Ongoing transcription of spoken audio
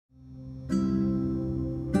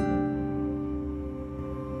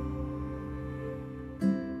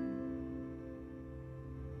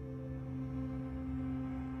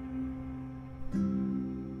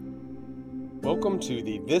Welcome to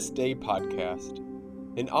the This Day podcast,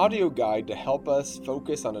 an audio guide to help us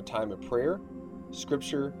focus on a time of prayer,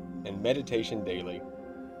 scripture, and meditation daily.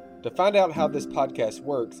 To find out how this podcast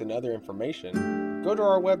works and other information, go to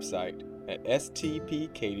our website at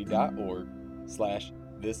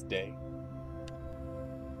stpkaty.org/thisday.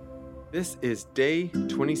 This is day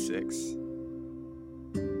 26.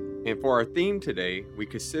 And for our theme today, we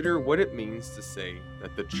consider what it means to say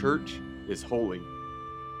that the church is holy.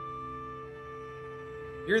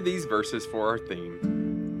 Hear these verses for our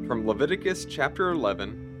theme from Leviticus chapter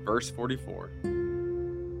 11, verse 44.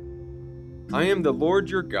 I am the Lord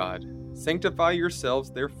your God. Sanctify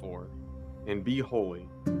yourselves therefore, and be holy,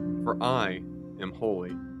 for I am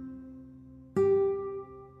holy.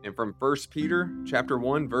 And from 1 Peter chapter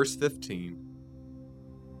 1, verse 15.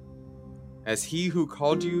 As he who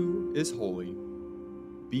called you is holy,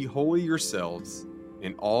 be holy yourselves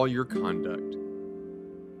in all your conduct.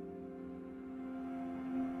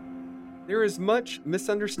 There is much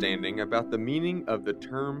misunderstanding about the meaning of the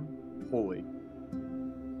term holy.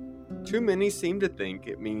 Too many seem to think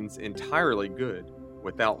it means entirely good,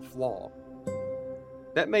 without flaw.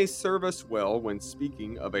 That may serve us well when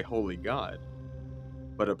speaking of a holy God,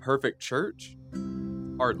 but a perfect church?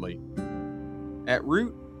 Hardly. At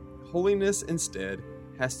root, holiness instead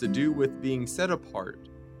has to do with being set apart,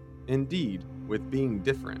 indeed, with being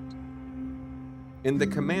different. In the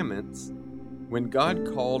commandments, when God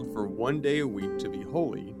called for one day a week to be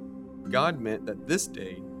holy, God meant that this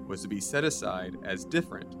day was to be set aside as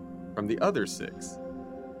different from the other 6,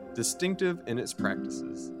 distinctive in its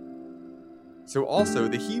practices. So also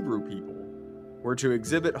the Hebrew people were to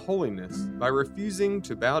exhibit holiness by refusing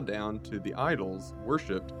to bow down to the idols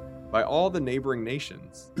worshipped by all the neighboring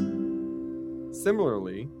nations.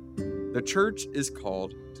 Similarly, the church is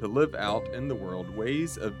called to live out in the world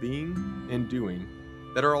ways of being and doing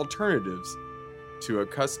that are alternatives to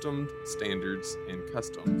accustomed standards and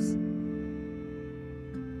customs.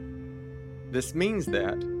 This means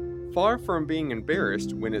that, far from being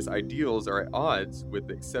embarrassed when its ideals are at odds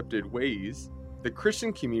with accepted ways, the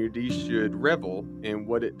Christian community should revel in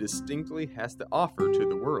what it distinctly has to offer to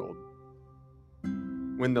the world.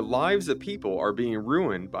 When the lives of people are being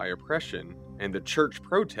ruined by oppression and the church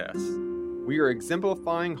protests, we are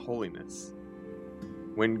exemplifying holiness.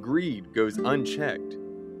 When greed goes unchecked,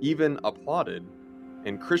 even applauded,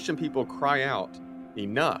 and Christian people cry out,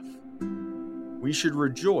 "Enough!" we should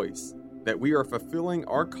rejoice that we are fulfilling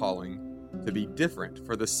our calling to be different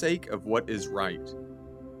for the sake of what is right.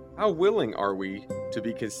 How willing are we to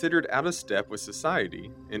be considered out of step with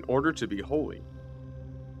society in order to be holy?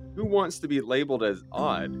 Who wants to be labeled as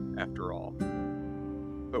odd, after all?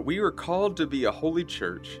 But we are called to be a holy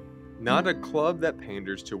church, not a club that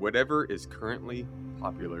panders to whatever is currently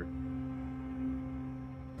popular.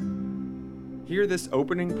 Hear this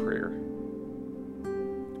opening prayer.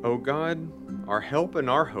 O God, our help and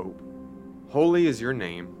our hope, holy is your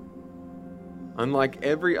name. Unlike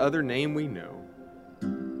every other name we know,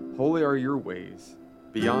 holy are your ways,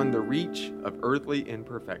 beyond the reach of earthly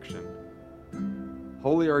imperfection.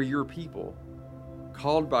 Holy are your people,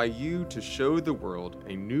 called by you to show the world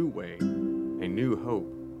a new way, a new hope.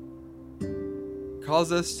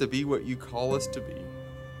 Cause us to be what you call us to be,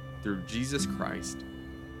 through Jesus Christ,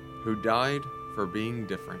 who died for being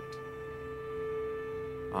different.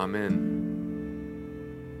 Amen.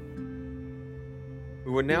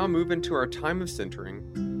 We will now move into our time of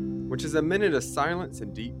centering, which is a minute of silence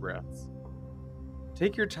and deep breaths.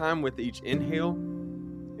 Take your time with each inhale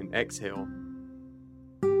and exhale.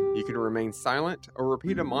 You can remain silent or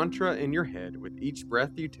repeat a mantra in your head with each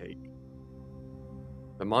breath you take.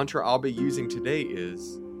 The mantra I'll be using today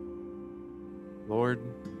is, Lord,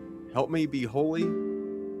 help me be holy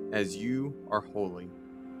as you are holy.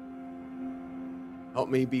 Help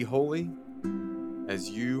me be holy as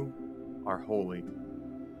you are holy.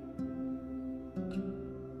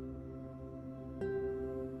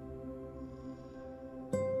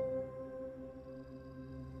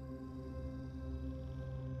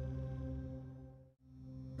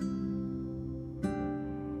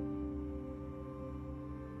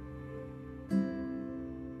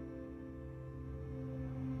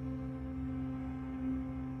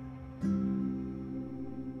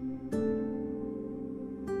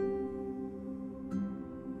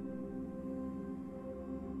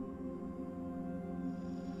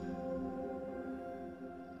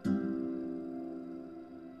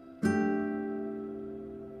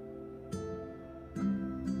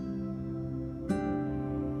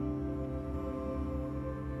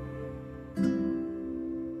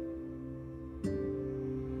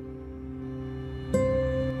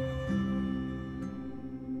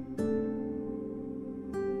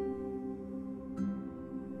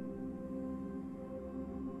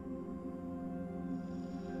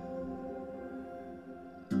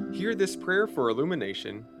 Hear this prayer for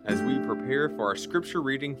illumination as we prepare for our scripture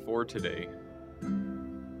reading for today.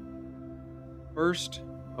 First,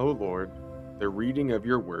 O Lord, the reading of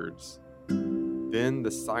your words, then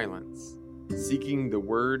the silence, seeking the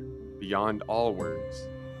word beyond all words.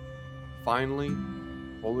 Finally,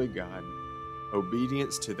 Holy God,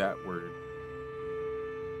 obedience to that word.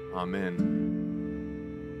 Amen.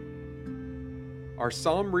 Our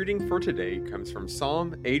psalm reading for today comes from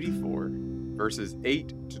Psalm 84, verses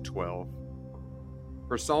 8 to 12.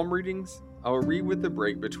 For psalm readings, I will read with a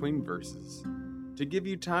break between verses to give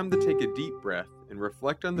you time to take a deep breath and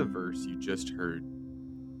reflect on the verse you just heard.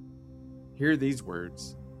 Hear these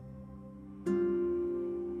words.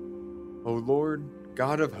 O Lord,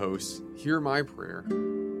 God of hosts, hear my prayer.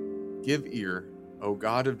 Give ear, O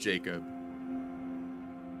God of Jacob.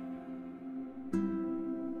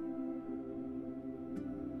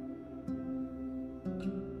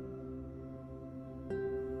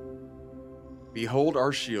 Behold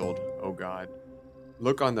our shield, O God.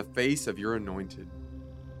 Look on the face of your anointed.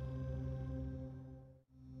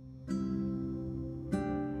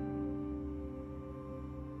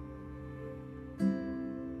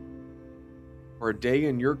 For a day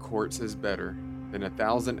in your courts is better than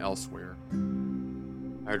 1,000 elsewhere.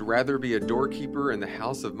 I'd rather be a doorkeeper in the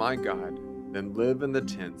house of my God than live in the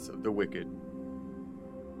tents of the wicked.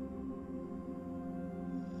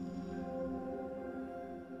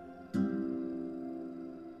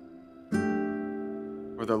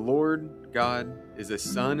 For the Lord God is a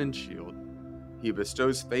sun and shield. He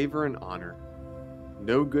bestows favor and honor.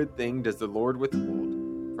 No good thing does the Lord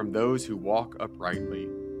withhold from those who walk uprightly.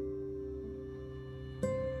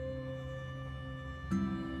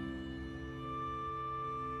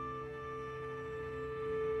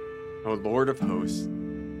 O Lord of hosts,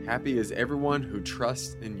 happy is everyone who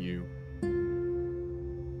trusts in you.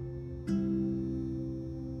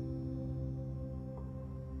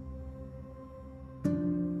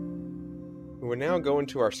 We will now go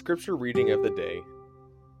into our scripture reading of the day.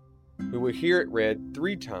 We will hear it read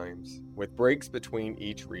 3 times, with breaks between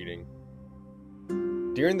each reading.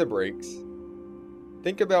 During the breaks,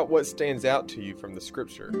 think about what stands out to you from the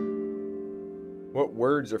scripture. What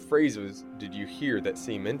words or phrases did you hear that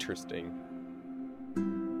seem interesting?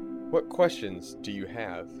 What questions do you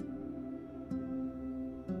have?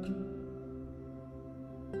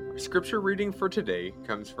 Our scripture reading for today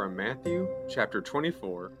comes from Matthew chapter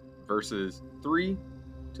 24, verses 3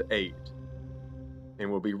 to 8, and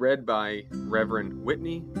will be read by Reverend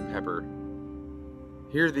Whitney Pepper.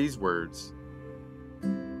 Hear these words.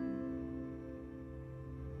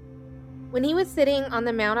 When he was sitting on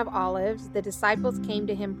the Mount of Olives, the disciples came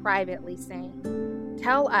to him privately, saying,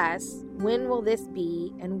 "Tell us, when will this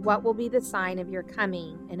be, and what will be the sign of your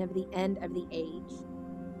coming and of the end of the age?"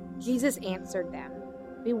 Jesus answered them,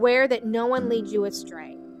 "Beware that no one leads you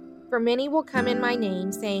astray. For many will come in my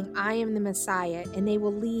name, saying, 'I am the Messiah,' and they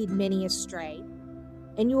will lead many astray.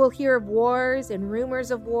 And you will hear of wars and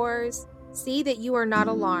rumors of wars. See that you are not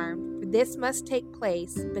alarmed, for this must take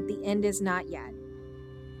place, but the end is not yet.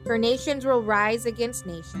 For nations will rise against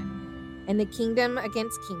nation, and the kingdom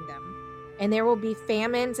against kingdom, and there will be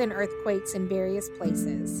famines and earthquakes in various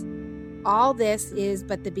places. All this is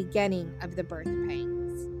but the beginning of the birth pangs."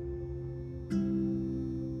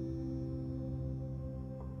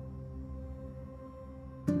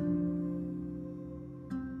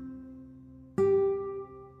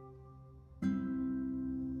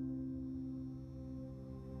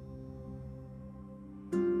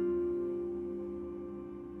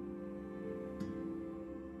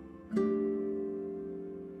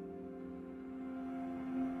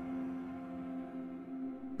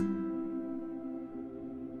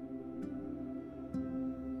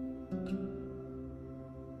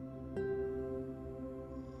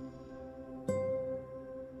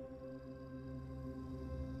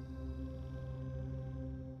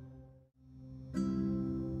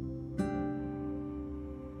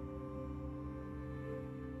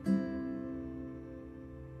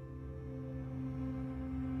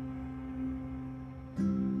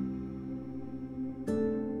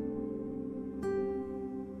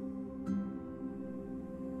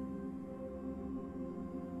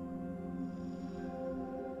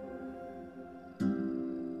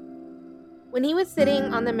 When he was sitting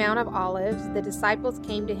on the Mount of Olives, the disciples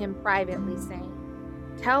came to him privately, saying,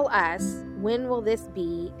 "Tell us, when will this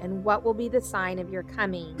be, and what will be the sign of your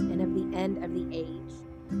coming and of the end of the age?"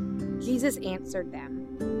 Jesus answered them,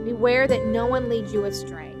 "Beware that no one leads you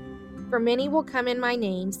astray. For many will come in my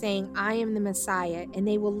name, saying, 'I am the Messiah,' and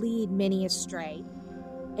they will lead many astray.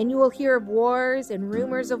 And you will hear of wars and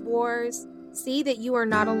rumors of wars. See that you are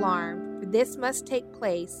not alarmed, for this must take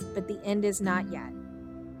place, but the end is not yet.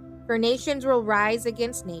 For nations will rise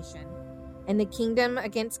against nation, and the kingdom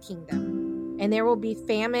against kingdom, and there will be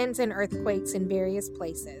famines and earthquakes in various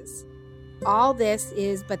places. All this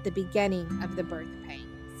is but the beginning of the birth pains.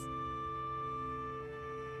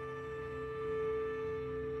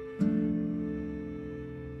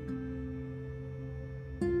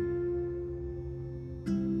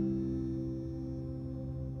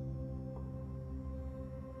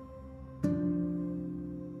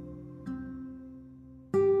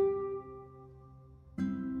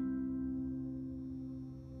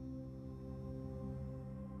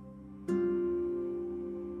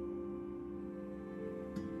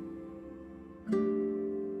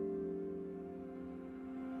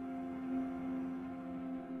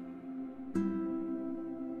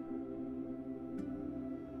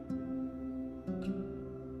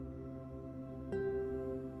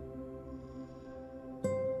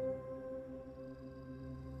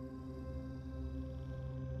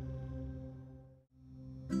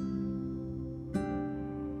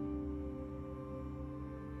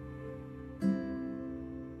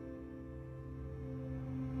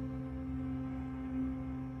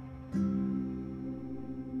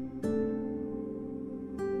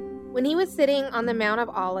 When he was sitting on the Mount of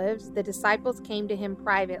Olives, the disciples came to him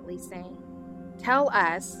privately, saying, "Tell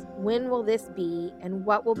us, when will this be, and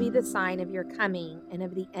what will be the sign of your coming and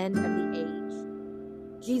of the end of the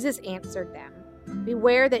age?" Jesus answered them,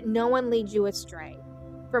 "Beware that no one leads you astray.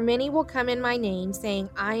 For many will come in my name, saying,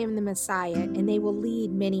 'I am the Messiah,' and they will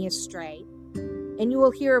lead many astray. And you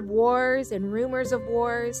will hear of wars and rumors of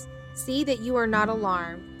wars. See that you are not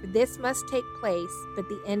alarmed, for this must take place, but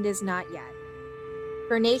the end is not yet.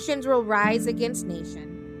 For nations will rise against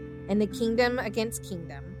nation, and the kingdom against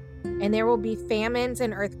kingdom, and there will be famines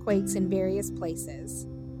and earthquakes in various places.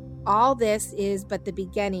 All this is but the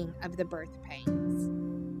beginning of the birth pains."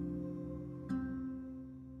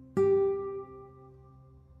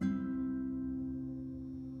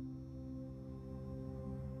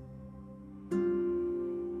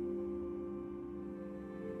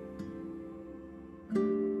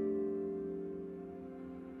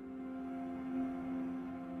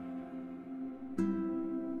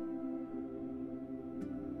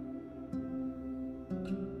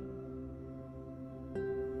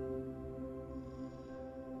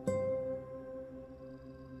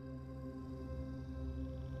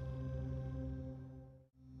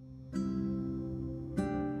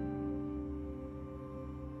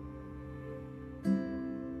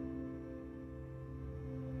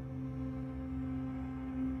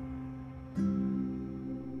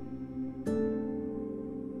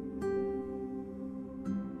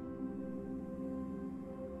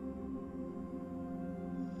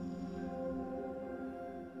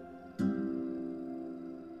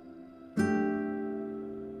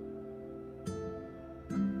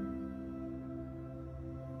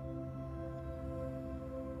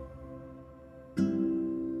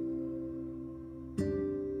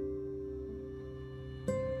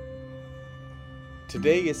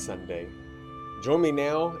 Today is Sunday. Join me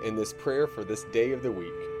now in this prayer for this day of the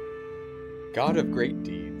week. God of great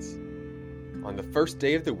deeds, on the first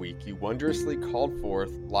day of the week you wondrously called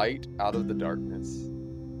forth light out of the darkness.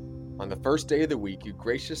 On the first day of the week you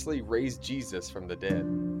graciously raised Jesus from the dead.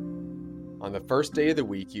 On the first day of the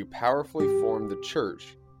week you powerfully formed the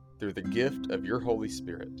church through the gift of your Holy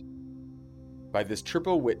Spirit. By this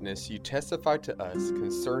triple witness you testify to us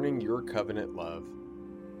concerning your covenant love.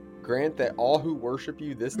 Grant that all who worship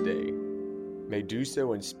you this day may do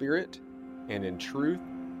so in spirit and in truth,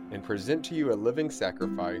 and present to you a living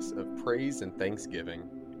sacrifice of praise and thanksgiving.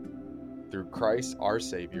 Through Christ our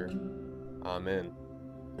Savior. Amen.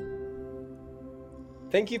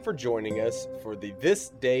 Thank you for joining us for the This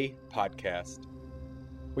Day podcast.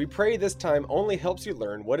 We pray this time only helps you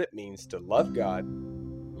learn what it means to love God,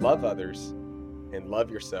 love others, and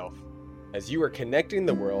love yourself as you are connecting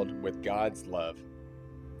the world with God's love.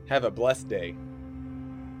 Have a blessed day.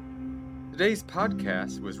 Today's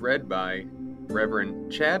podcast was read by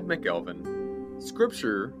Reverend Chad McElvin.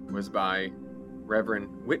 Scripture was by Reverend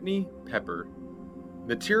Whitney Pepper.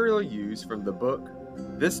 Material used from the book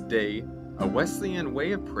This Day, A Wesleyan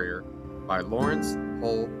Way of Prayer by Lawrence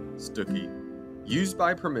Hull Stuckey. Used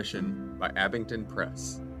by permission by Abington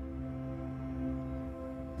Press.